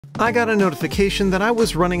I got a notification that I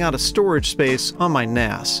was running out of storage space on my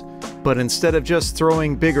NAS. But instead of just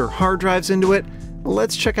throwing bigger hard drives into it,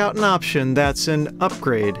 let's check out an option that's an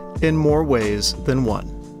upgrade in more ways than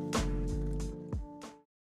one.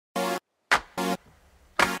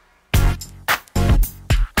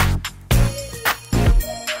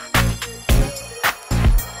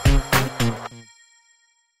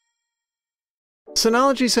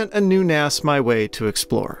 Synology sent a new NAS my way to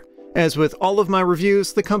explore. As with all of my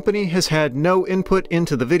reviews, the company has had no input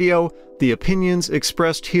into the video, the opinions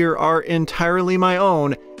expressed here are entirely my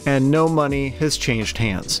own, and no money has changed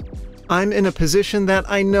hands. I'm in a position that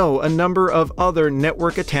I know a number of other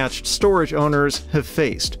network-attached storage owners have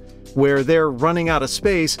faced, where they're running out of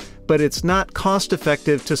space, but it's not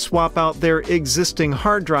cost-effective to swap out their existing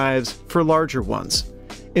hard drives for larger ones.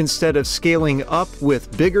 Instead of scaling up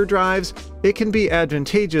with bigger drives, it can be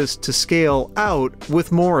advantageous to scale out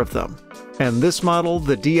with more of them. And this model,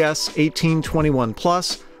 the DS1821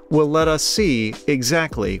 Plus, will let us see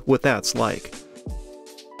exactly what that's like.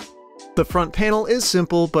 The front panel is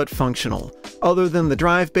simple but functional. Other than the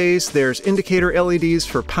drive bays, there's indicator LEDs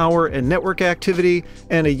for power and network activity,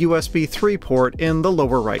 and a USB 3 port in the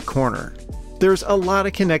lower right corner. There's a lot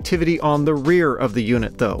of connectivity on the rear of the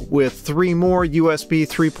unit though, with 3 more USB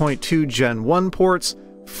 3.2 Gen 1 ports,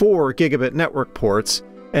 4 gigabit network ports,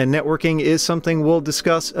 and networking is something we'll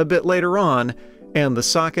discuss a bit later on, and the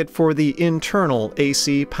socket for the internal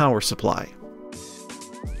AC power supply.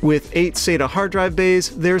 With 8 SATA hard drive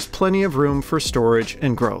bays, there's plenty of room for storage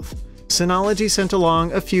and growth. Synology sent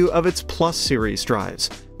along a few of its Plus series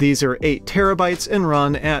drives. These are 8 terabytes and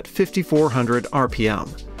run at 5400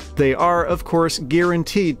 RPM. They are, of course,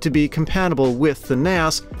 guaranteed to be compatible with the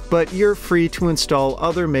NAS, but you're free to install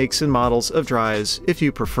other makes and models of drives if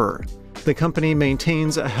you prefer. The company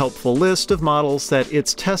maintains a helpful list of models that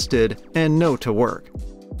it's tested and know to work.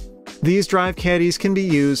 These drive caddies can be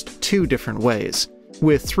used 2 different ways.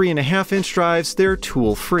 With 3.5-inch drives, they're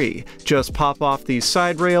tool-free. Just pop off these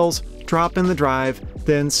side rails, drop in the drive,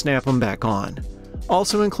 then snap them back on.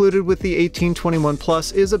 Also included with the 1821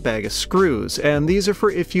 Plus is a bag of screws, and these are for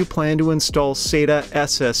if you plan to install SATA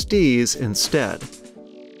SSDs instead.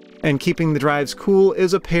 And keeping the drives cool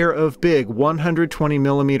is a pair of big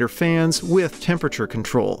 120mm fans with temperature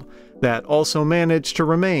control that also manage to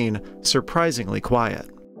remain surprisingly quiet.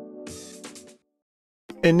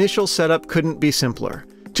 Initial setup couldn't be simpler.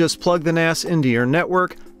 Just plug the NAS into your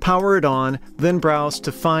network, power it on, then browse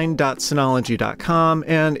to find.synology.com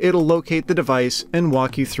and it'll locate the device and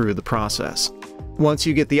walk you through the process. Once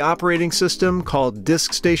you get the operating system, called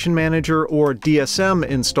Disk Station Manager or DSM,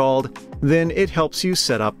 installed, then it helps you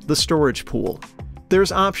set up the storage pool.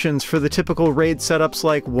 There's options for the typical RAID setups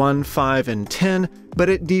like 1, 5, and 10, but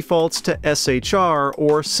it defaults to SHR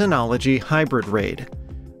or Synology Hybrid RAID.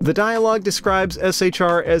 The dialog describes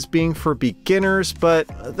SHR as being for beginners, but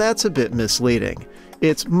that's a bit misleading.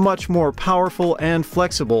 It's much more powerful and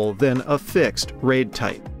flexible than a fixed RAID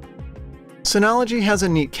type. Synology has a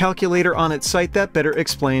neat calculator on its site that better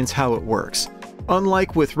explains how it works.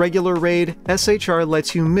 Unlike with regular RAID, SHR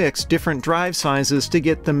lets you mix different drive sizes to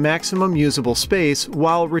get the maximum usable space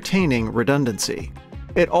while retaining redundancy.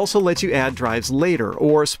 It also lets you add drives later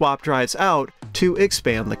or swap drives out to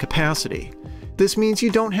expand the capacity. This means you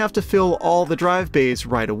don't have to fill all the drive bays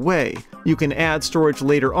right away. You can add storage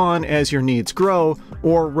later on as your needs grow,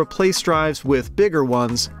 or replace drives with bigger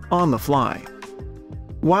ones on the fly.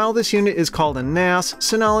 While this unit is called a NAS,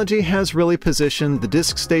 Synology has really positioned the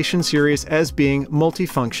Disk Station series as being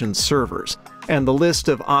multifunction servers, and the list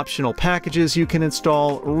of optional packages you can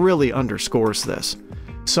install really underscores this.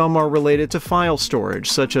 Some are related to file storage,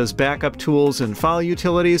 such as backup tools and file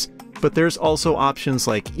utilities, but there's also options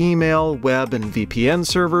like email, web, and VPN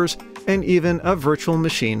servers, and even a virtual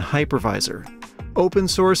machine hypervisor. Open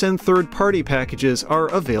source and third-party packages are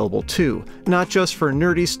available too, not just for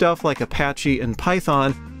nerdy stuff like Apache and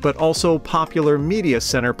Python, but also popular media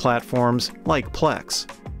center platforms like Plex.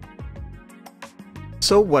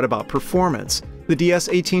 So what about performance? The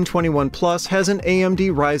DS1821 Plus has an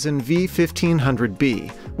AMD Ryzen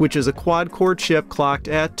V1500B, which is a quad-core chip clocked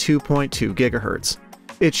at 2.2 GHz.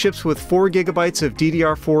 It ships with 4 GB of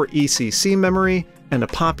DDR4 ECC memory, and a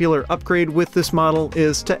popular upgrade with this model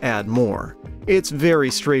is to add more. It's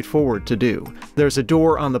very straightforward to do. There's a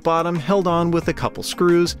door on the bottom held on with a couple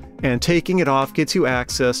screws, and taking it off gets you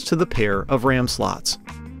access to the pair of RAM slots.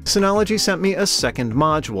 Synology sent me a second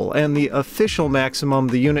module, and the official maximum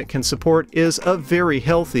the unit can support is a very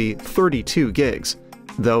healthy 32 gigs,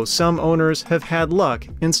 though some owners have had luck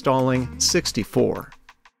installing 64.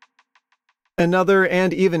 Another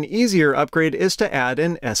and even easier upgrade is to add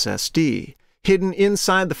an SSD. Hidden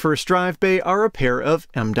inside the first drive bay are a pair of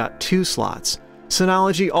M.2 slots.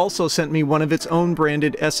 Synology also sent me one of its own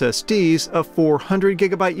branded SSDs, a 400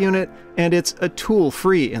 gigabyte unit, and it's a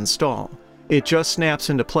tool-free install. It just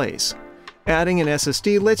snaps into place. Adding an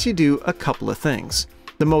SSD lets you do a couple of things.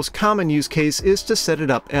 The most common use case is to set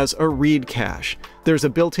it up as a read cache. There's a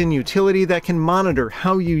built-in utility that can monitor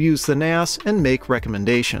how you use the NAS and make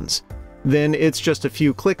recommendations. Then it's just a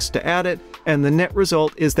few clicks to add it, and the net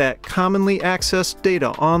result is that commonly accessed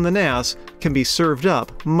data on the NAS can be served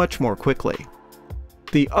up much more quickly.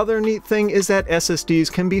 The other neat thing is that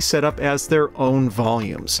SSDs can be set up as their own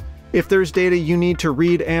volumes. If there's data you need to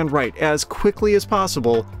read and write as quickly as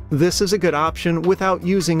possible, this is a good option without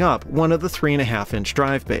using up one of the 3.5-inch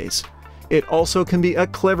drive bays. It also can be a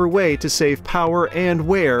clever way to save power and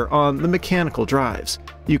wear on the mechanical drives.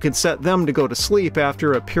 You can set them to go to sleep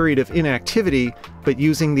after a period of inactivity, but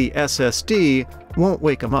using the SSD won't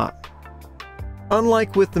wake them up.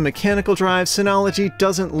 Unlike with the mechanical drive, Synology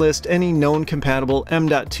doesn't list any known compatible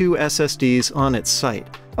M.2 SSDs on its site,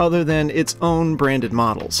 other than its own branded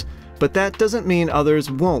models. But that doesn't mean others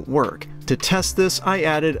won't work. To test this, I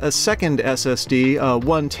added a second SSD, a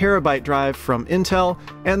 1 terabyte drive from Intel,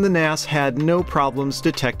 and the NAS had no problems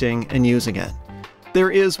detecting and using it. There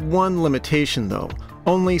is one limitation though.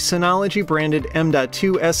 Only Synology branded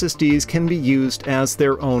M.2 SSDs can be used as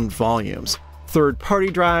their own volumes. Third-party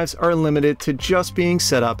drives are limited to just being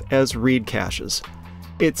set up as read caches.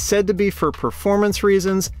 It's said to be for performance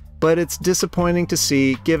reasons, but it's disappointing to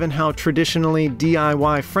see given how traditionally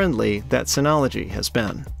DIY-friendly that Synology has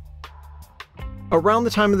been. Around the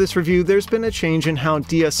time of this review, there's been a change in how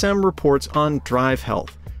DSM reports on drive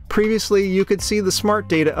health. Previously, you could see the smart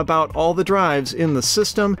data about all the drives in the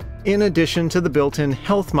system, in addition to the built-in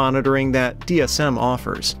health monitoring that DSM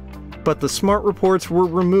offers. But the smart reports were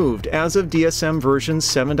removed as of DSM version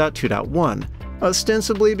 7.2.1,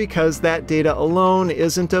 ostensibly because that data alone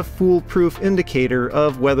isn't a foolproof indicator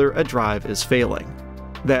of whether a drive is failing.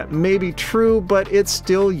 That may be true, but it's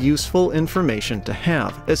still useful information to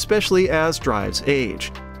have, especially as drives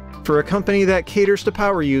age. For a company that caters to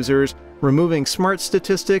power users, removing smart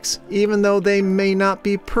statistics, even though they may not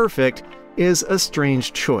be perfect, is a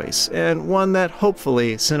strange choice, and one that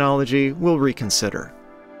hopefully Synology will reconsider.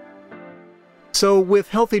 So with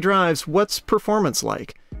healthy drives, what's performance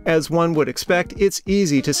like? As one would expect, it's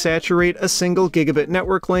easy to saturate a single gigabit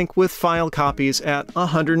network link with file copies at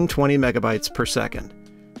 120 megabytes per second.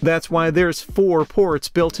 That's why there's 4 ports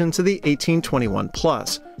built into the 1821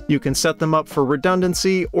 Plus. You can set them up for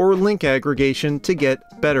redundancy or link aggregation to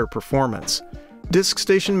get better performance. Disk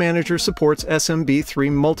Station Manager supports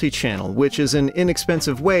SMB3 multi-channel, which is an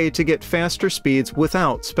inexpensive way to get faster speeds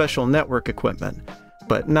without special network equipment.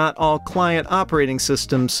 But not all client operating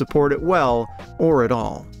systems support it well, or at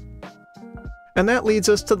all. And that leads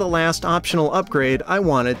us to the last optional upgrade I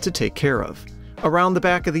wanted to take care of. Around the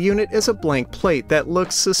back of the unit is a blank plate that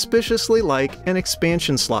looks suspiciously like an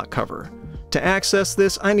expansion slot cover. To access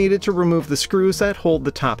this, I needed to remove the screws that hold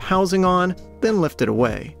the top housing on, then lift it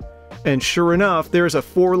away. And sure enough, there's a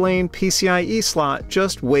 4-lane PCIe slot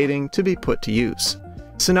just waiting to be put to use.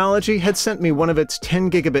 Synology had sent me one of its 10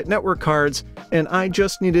 gigabit network cards, and I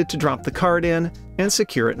just needed to drop the card in and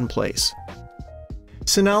secure it in place.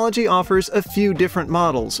 Synology offers a few different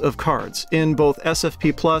models of cards in both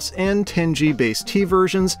SFP Plus and 10G base T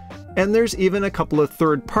versions, and there's even a couple of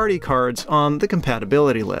third-party cards on the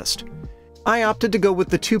compatibility list. I opted to go with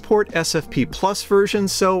the 2-port SFP Plus version,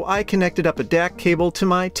 so I connected up a DAC cable to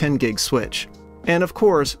my 10 gig switch. And of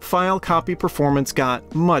course, file copy performance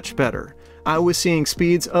got much better. I was seeing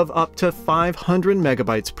speeds of up to 500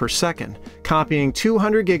 megabytes per second, copying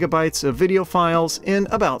 200 gigabytes of video files in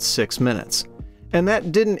about 6 minutes. And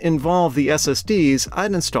that didn't involve the SSDs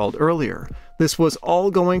I'd installed earlier. This was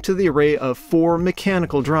all going to the array of 4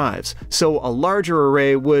 mechanical drives, so a larger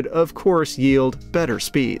array would of course yield better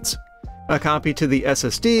speeds. A copy to the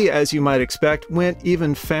SSD, as you might expect, went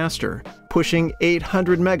even faster, pushing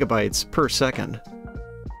 800 megabytes per second.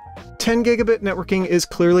 10 gigabit networking is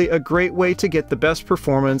clearly a great way to get the best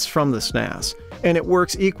performance from this NAS, and it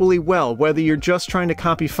works equally well whether you're just trying to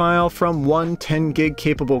copy file from one 10 gig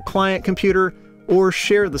capable client computer or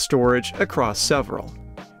share the storage across several.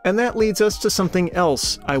 And that leads us to something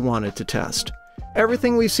else I wanted to test.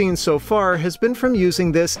 Everything we've seen so far has been from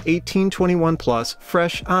using this 1821 Plus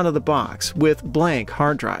fresh out of the box with blank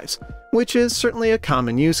hard drives, which is certainly a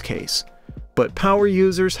common use case. But power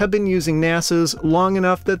users have been using NASs long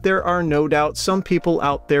enough that there are no doubt some people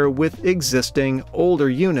out there with existing, older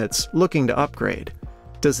units looking to upgrade.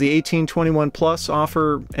 Does the 1821 Plus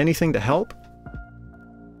offer anything to help?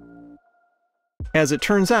 As it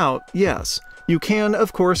turns out, yes. You can,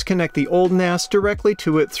 of course, connect the old NAS directly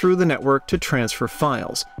to it through the network to transfer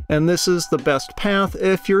files, and this is the best path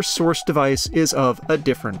if your source device is of a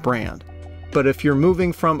different brand. But if you're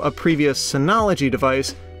moving from a previous Synology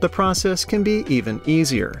device, the process can be even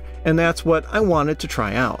easier, and that's what I wanted to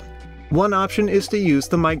try out. One option is to use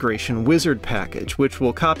the Migration Wizard package, which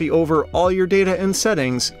will copy over all your data and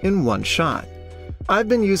settings in one shot. I've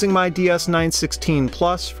been using my DS916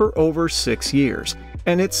 Plus for over 6 years,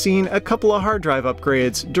 and it's seen a couple of hard drive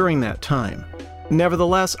upgrades during that time.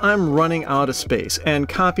 Nevertheless, I'm running out of space, and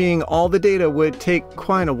copying all the data would take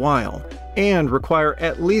quite a while, and require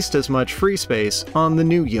at least as much free space on the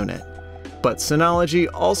new unit. But Synology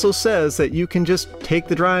also says that you can just take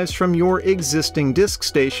the drives from your existing disk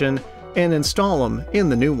station and install them in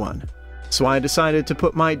the new one. So I decided to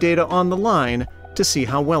put my data on the line to see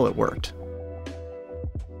how well it worked.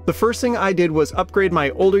 The first thing I did was upgrade my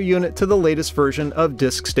older unit to the latest version of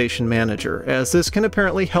Disk Station Manager, as this can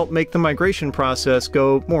apparently help make the migration process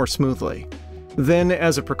go more smoothly. Then,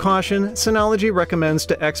 as a precaution, Synology recommends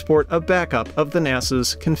to export a backup of the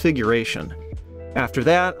NAS's configuration. After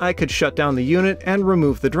that, I could shut down the unit and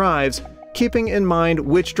remove the drives, keeping in mind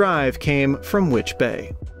which drive came from which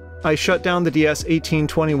bay. I shut down the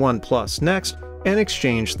DS1821 Plus next and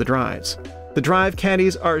exchanged the drives. The drive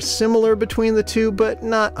caddies are similar between the two, but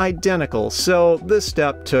not identical, so this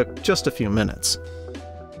step took just a few minutes.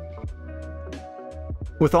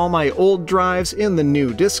 With all my old drives in the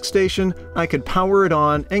new disk station, I could power it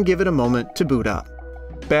on and give it a moment to boot up.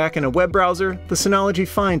 Back in a web browser, the Synology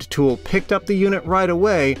Find tool picked up the unit right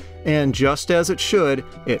away, and just as it should,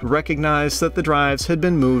 it recognized that the drives had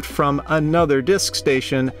been moved from another disk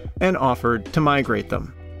station and offered to migrate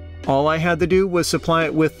them. All I had to do was supply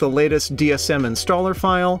it with the latest DSM installer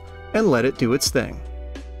file and let it do its thing.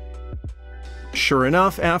 Sure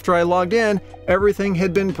enough, after I logged in, everything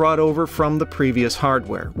had been brought over from the previous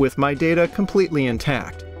hardware, with my data completely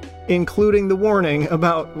intact, including the warning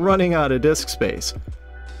about running out of disk space.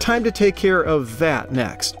 Time to take care of that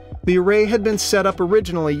next. The array had been set up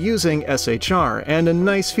originally using SHR, and a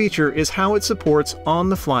nice feature is how it supports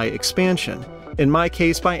on-the-fly expansion, in my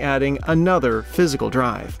case by adding another physical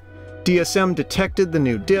drive. DSM detected the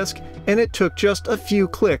new disk, and it took just a few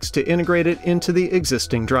clicks to integrate it into the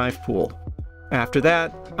existing drive pool. After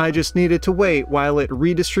that, I just needed to wait while it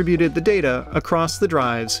redistributed the data across the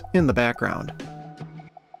drives in the background.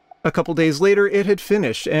 A couple days later, it had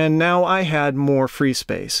finished, and now I had more free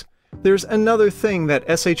space. There's another thing that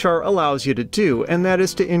SHR allows you to do, and that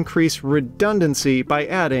is to increase redundancy by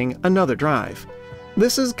adding another drive.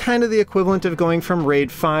 This is kind of the equivalent of going from RAID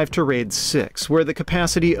 5 to RAID 6, where the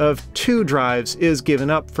capacity of 2 drives is given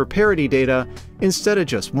up for parity data instead of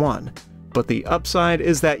just 1. But the upside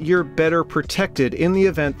is that you're better protected in the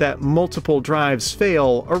event that multiple drives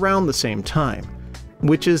fail around the same time,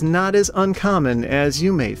 which is not as uncommon as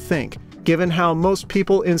you may think, given how most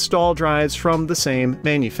people install drives from the same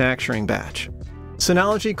manufacturing batch.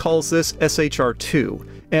 Synology calls this SHR2,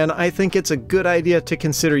 and I think it's a good idea to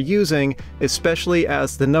consider using, especially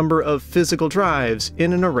as the number of physical drives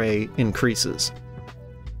in an array increases.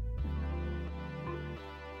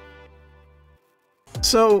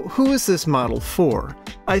 So, who is this model for?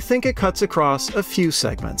 I think it cuts across a few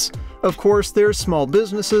segments. Of course, there's small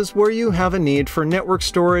businesses where you have a need for network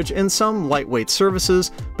storage and some lightweight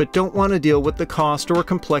services, but don't want to deal with the cost or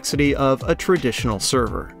complexity of a traditional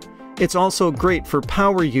server. It's also great for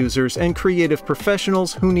power users and creative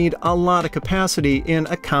professionals who need a lot of capacity in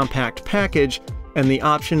a compact package, and the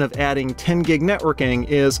option of adding 10 gig networking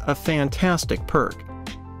is a fantastic perk.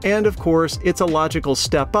 And of course, it's a logical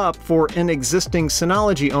step up for an existing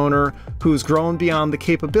Synology owner who's grown beyond the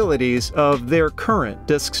capabilities of their current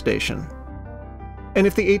disk station. And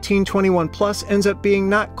if the 1821 Plus ends up being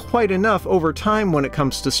not quite enough over time when it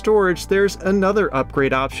comes to storage, there's another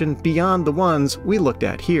upgrade option beyond the ones we looked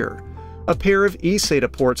at here. A pair of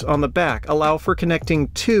eSATA ports on the back allow for connecting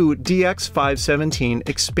 2 DX517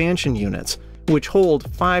 expansion units, which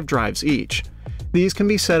hold 5 drives each. These can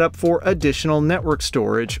be set up for additional network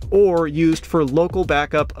storage or used for local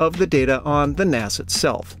backup of the data on the NAS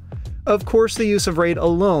itself. Of course, the use of RAID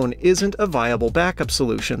alone isn't a viable backup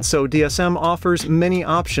solution, so DSM offers many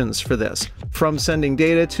options for this, from sending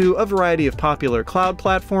data to a variety of popular cloud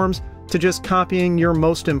platforms to just copying your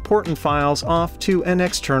most important files off to an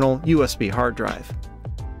external USB hard drive.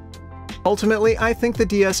 Ultimately, I think the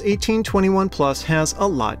DS1821 Plus has a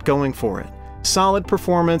lot going for it. Solid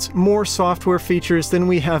performance, more software features than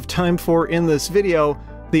we have time for in this video,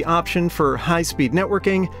 the option for high-speed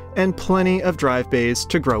networking, and plenty of drive bays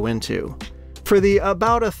to grow into. For the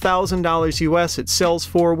about $1,000 US it sells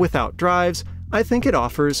for without drives, I think it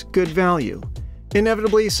offers good value.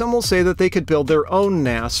 Inevitably, some will say that they could build their own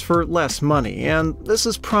NAS for less money, and this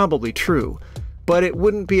is probably true. But it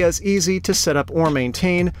wouldn't be as easy to set up or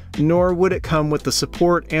maintain, nor would it come with the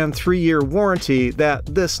support and 3-year warranty that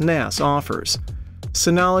this NAS offers.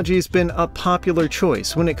 Synology's been a popular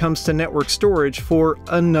choice when it comes to network storage for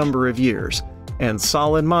a number of years, and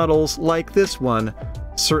solid models like this one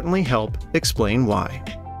certainly help explain why.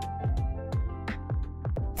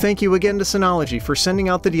 Thank you again to Synology for sending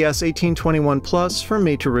out the DS1821 Plus for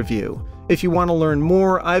me to review. If you want to learn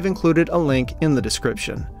more, I've included a link in the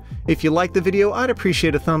description. If you liked the video, I'd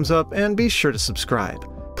appreciate a thumbs up and be sure to subscribe.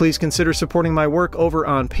 Please consider supporting my work over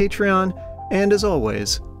on Patreon, and as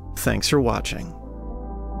always, thanks for watching.